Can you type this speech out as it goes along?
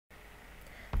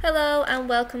Hello and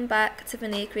welcome back to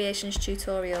Vanircreations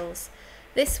tutorials.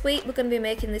 This week we're going to be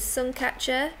making this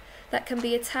Suncatcher that can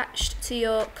be attached to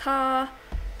your car,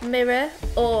 mirror,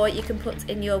 or you can put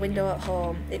in your window at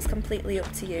home. It's completely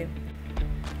up to you.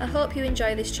 I hope you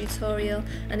enjoy this tutorial,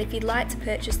 and if you'd like to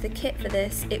purchase the kit for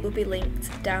this, it will be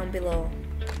linked down below.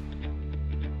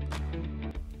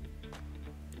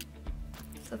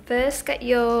 So first get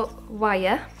your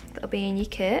wire that'll be in your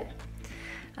kit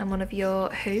and one of your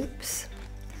hoops.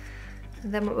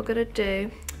 And then what we're going to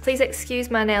do, please excuse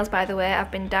my nails by the way,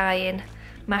 I've been dyeing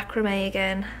macrame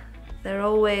again. They're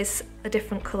always a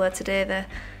different colour. Today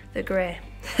they're grey.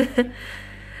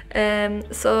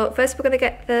 So first we're going to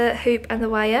get the hoop and the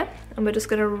wire, and we're just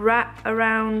going to wrap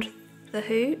around the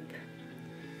hoop.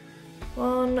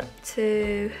 1,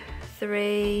 2,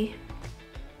 3,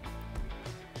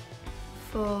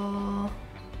 4,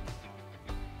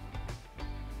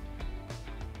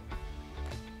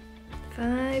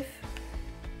 5,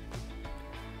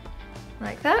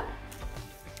 like that.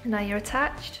 And now you're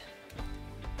attached.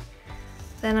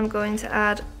 Then I'm going to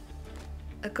add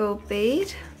a gold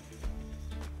bead.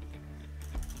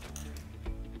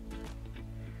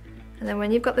 And then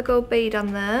when you've got the gold bead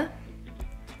on there,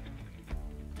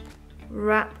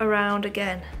 wrap around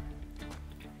again,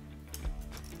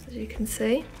 as you can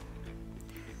see,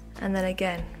 and then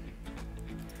again.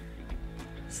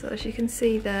 So as you can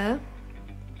see there,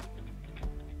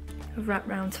 I've wrapped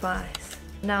round twice.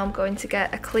 Now I'm going to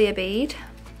get a clear bead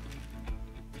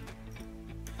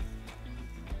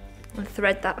and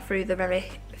thread that through the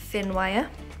very thin wire.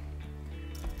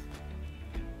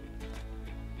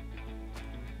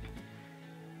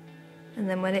 And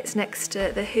then when it's next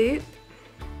to the hoop,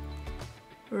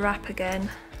 wrap again,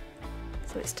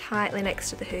 so it's tightly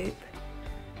next to the hoop,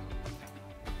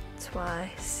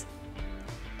 twice.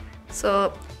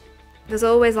 So there's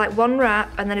always like one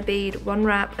wrap and then a bead, one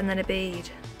wrap and then a bead.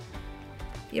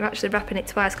 You're actually wrapping it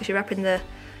twice because you're wrapping the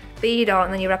bead on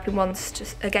and then you're wrapping once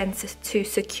just again to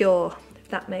secure, if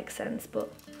that makes sense,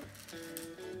 but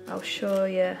I'll show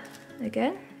you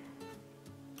again.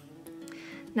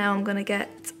 Now I'm going to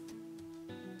get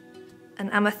an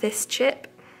amethyst chip,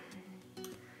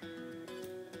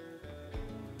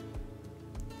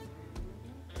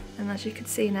 and as you can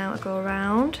see now I go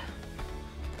around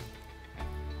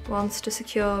once to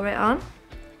secure it on,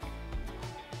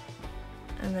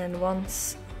 and then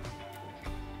once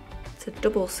to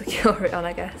double secure it on,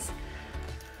 I guess,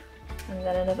 and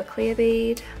then another clear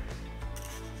bead,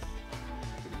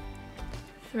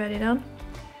 thread it on,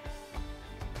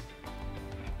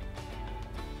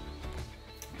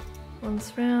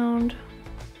 once round,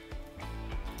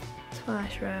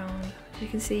 twice round. As you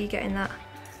can see, you're getting that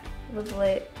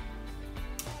lovely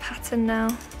pattern now.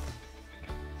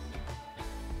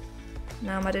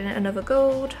 Now I'm adding another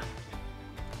gold.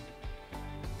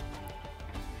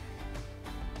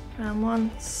 Round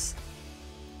once,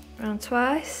 round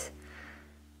twice.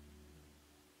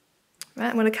 Right,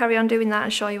 I'm going to carry on doing that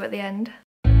and show you at the end.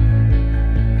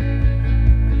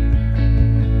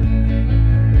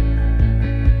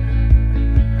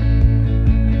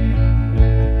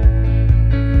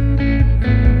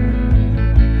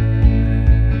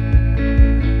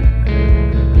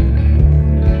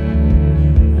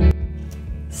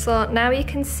 So now you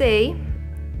can see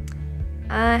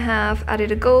I have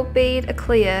added a gold bead, a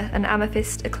clear, an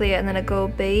amethyst, a clear, and then a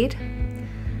gold bead.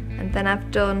 And then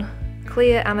I've done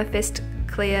clear, amethyst,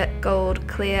 clear, gold,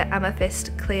 clear,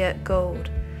 amethyst, clear, gold.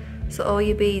 So all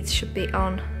your beads should be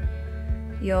on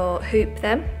your hoop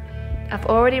then. I've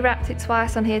already wrapped it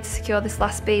twice on here to secure this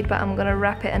last bead, but I'm going to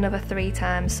wrap it another 3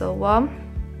 times. So 1,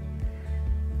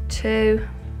 2,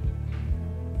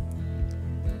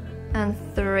 and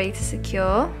 3 to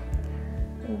secure.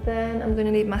 And then I'm going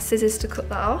to need my scissors to cut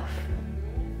that off.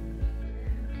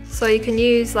 So you can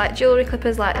use like jewellery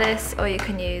clippers like this, or you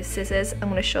can use scissors. I'm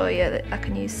going to show you that I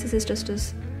can use scissors just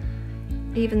as,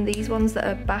 even these ones that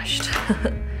are bashed.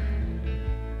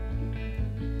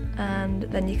 And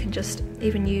then you can just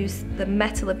even use the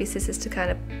metal of your scissors to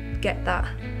kind of get that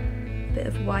bit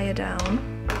of wire down.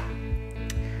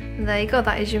 And there you go,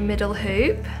 that is your middle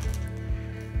hoop.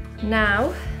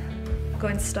 Now I'm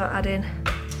going to start adding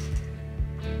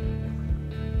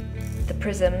the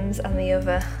prisms and the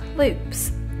other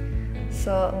loops.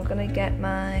 So I'm going to get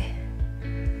my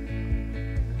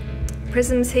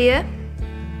prisms here,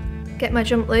 get my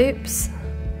jump loops,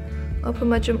 open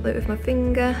my jump loop with my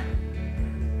finger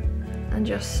and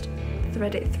just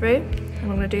thread it through. And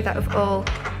I'm going to do that with all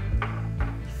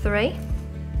 3.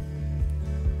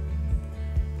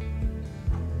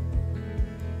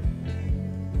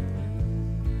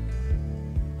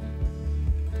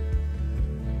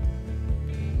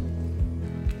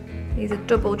 These are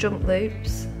double jump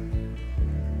loops.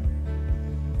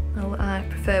 I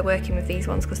prefer working with these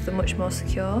ones because they're much more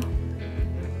secure.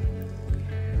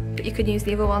 But you could use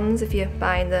the other ones if you're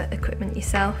buying the equipment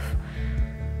yourself.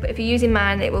 But if you're using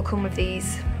mine, it will come with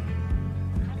these.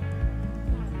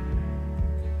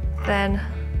 Then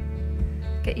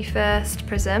get your first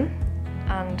prism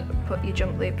and put your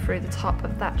jump loop through the top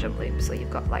of that jump loop, so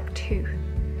you've got like two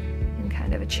in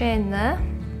kind of a chain there.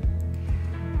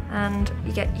 And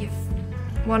you get your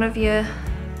one of your,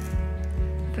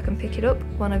 if I can pick it up,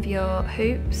 one of your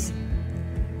hoops,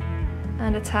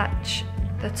 and attach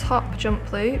the top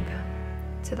jump loop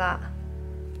to that.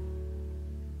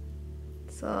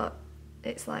 So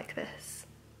it's like this.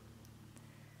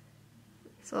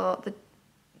 So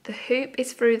the hoop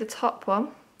is through the top one,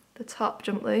 the top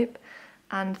jump loop,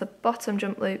 and the bottom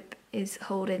jump loop is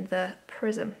holding the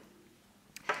prism.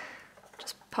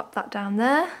 Just pop that down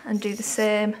there and do the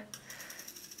same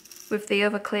with the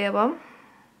other clear one.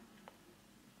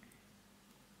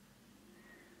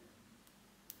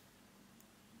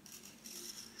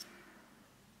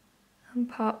 And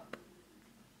pop.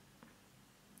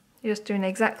 You're just doing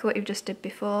exactly what you just did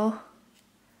before.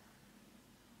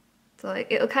 So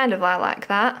it'll kind of lie like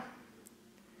that,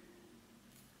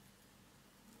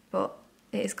 but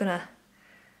it is gonna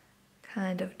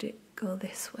kind of go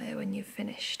this way when you've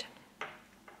finished.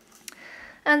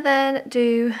 And then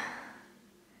do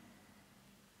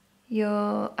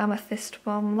your amethyst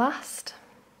one last,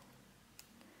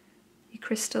 your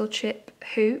crystal chip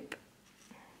hoop.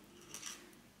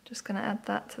 Just gonna add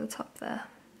that to the top there.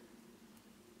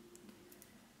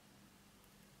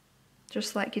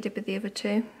 Just like you did with the other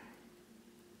two.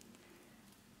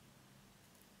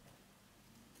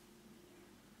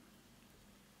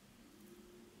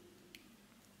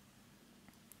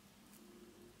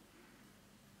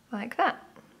 Like that.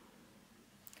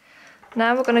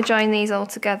 Now we're going to join these all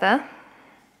together.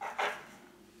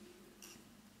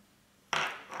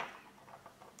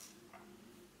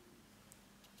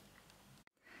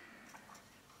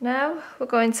 Now we're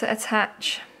going to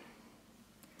attach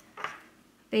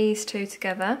these two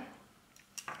together.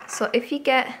 So if you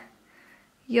get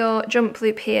your jump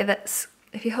loop here,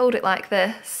 if you hold it like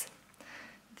this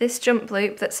jump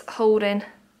loop that's holding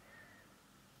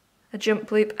a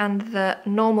jump loop and the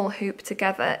normal hoop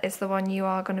together is the one you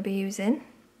are going to be using.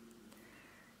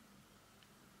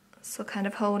 So kind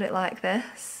of hold it like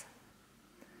this.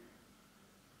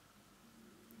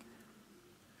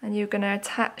 And you're going to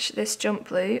attach this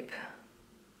jump loop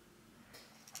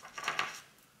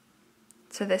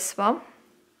to this one.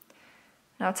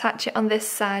 Now attach it on this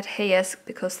side here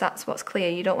because that's what's clear.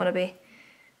 You don't want to be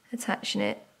attaching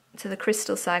it to the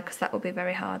crystal side because that will be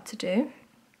very hard to do.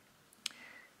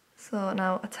 So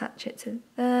now attach it to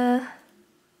there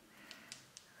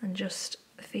and just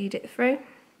feed it through,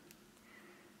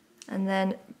 and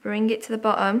then bring it to the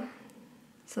bottom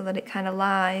so that it kind of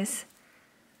lies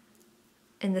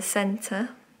in the centre,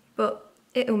 but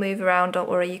it'll move around, don't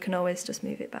worry, you can always just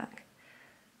move it back.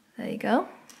 There you go.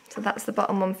 So that's the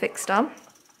bottom one fixed on.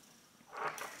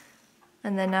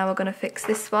 And then now we're going to fix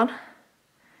this one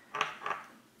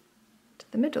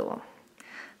to the middle one.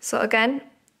 So again,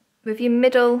 with your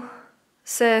middle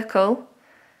circle,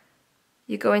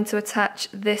 you're going to attach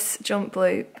this jump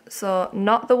loop. So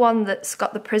not the one that's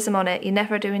got the prism on it, you're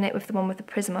never doing it with the one with the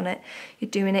prism on it, you're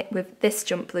doing it with this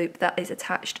jump loop that is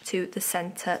attached to the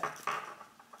centre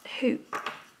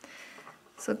hoop.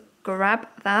 So grab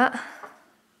that,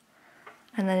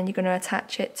 and then you're going to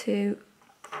attach it to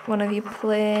one of your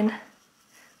plain,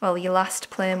 well, your last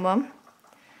plain one.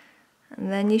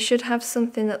 And then you should have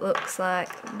something that looks like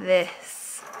this.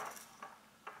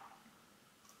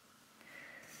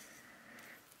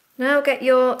 Now get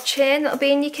your chain that'll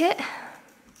be in your kit.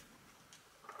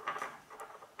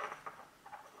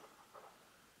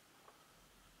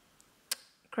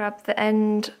 Grab the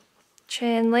end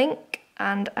chain link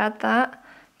and add that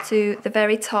to the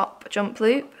very top jump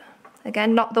loop.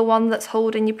 Again, not the one that's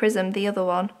holding your prism, the other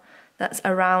one that's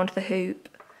around the hoop.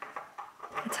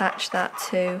 Attach that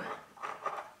to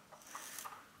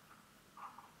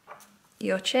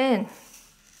your chain.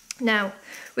 Now,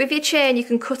 with your chain, you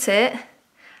can cut it.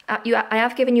 I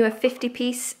have given you a 50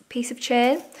 piece of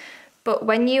chain, but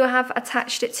when you have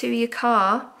attached it to your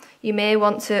car, you may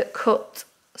want to cut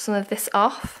some of this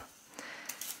off.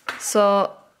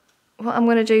 So what I'm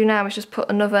going to do now is just put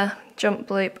another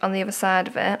jump loop on the other side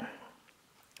of it.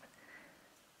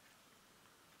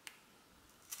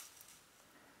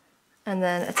 And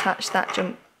then attach that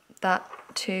to the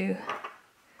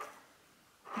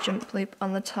jump loop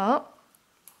on the top.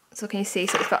 So can you see?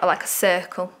 So it's got like a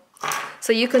circle.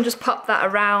 So you can just pop that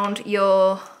around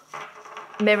your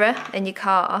mirror in your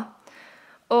car,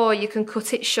 or you can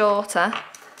cut it shorter.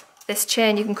 This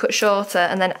chain you can cut shorter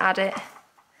and then add it,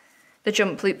 the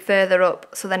jump loop further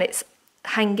up, so then it's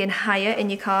hanging higher in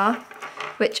your car,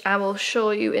 which I will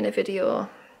show you in a video.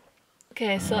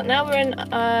 Okay, so now we're in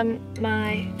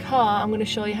my car, I'm going to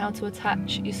show you how to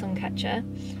attach your Suncatcher.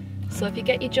 So if you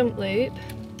get your jump loop,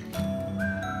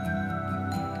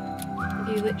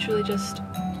 you literally just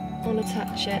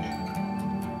unattach it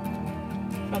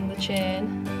from the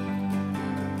chain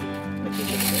with your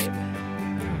jump loop.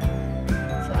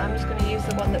 So I'm just going to use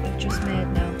the one that we've just made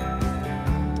now.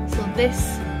 So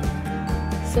this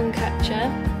Suncatcher,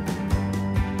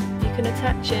 you can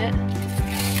attach it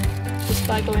just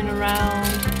by going around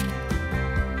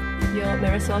your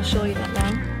mirror, so I'll show you that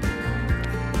now.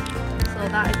 So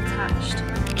that is attached.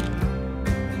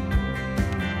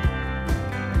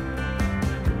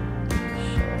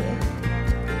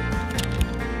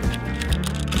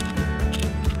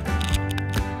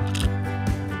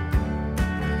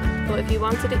 But if you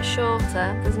wanted it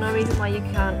shorter, there's no reason why you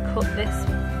can't cut this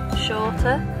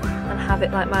shorter and have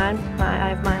it like mine. I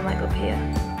have mine like up here.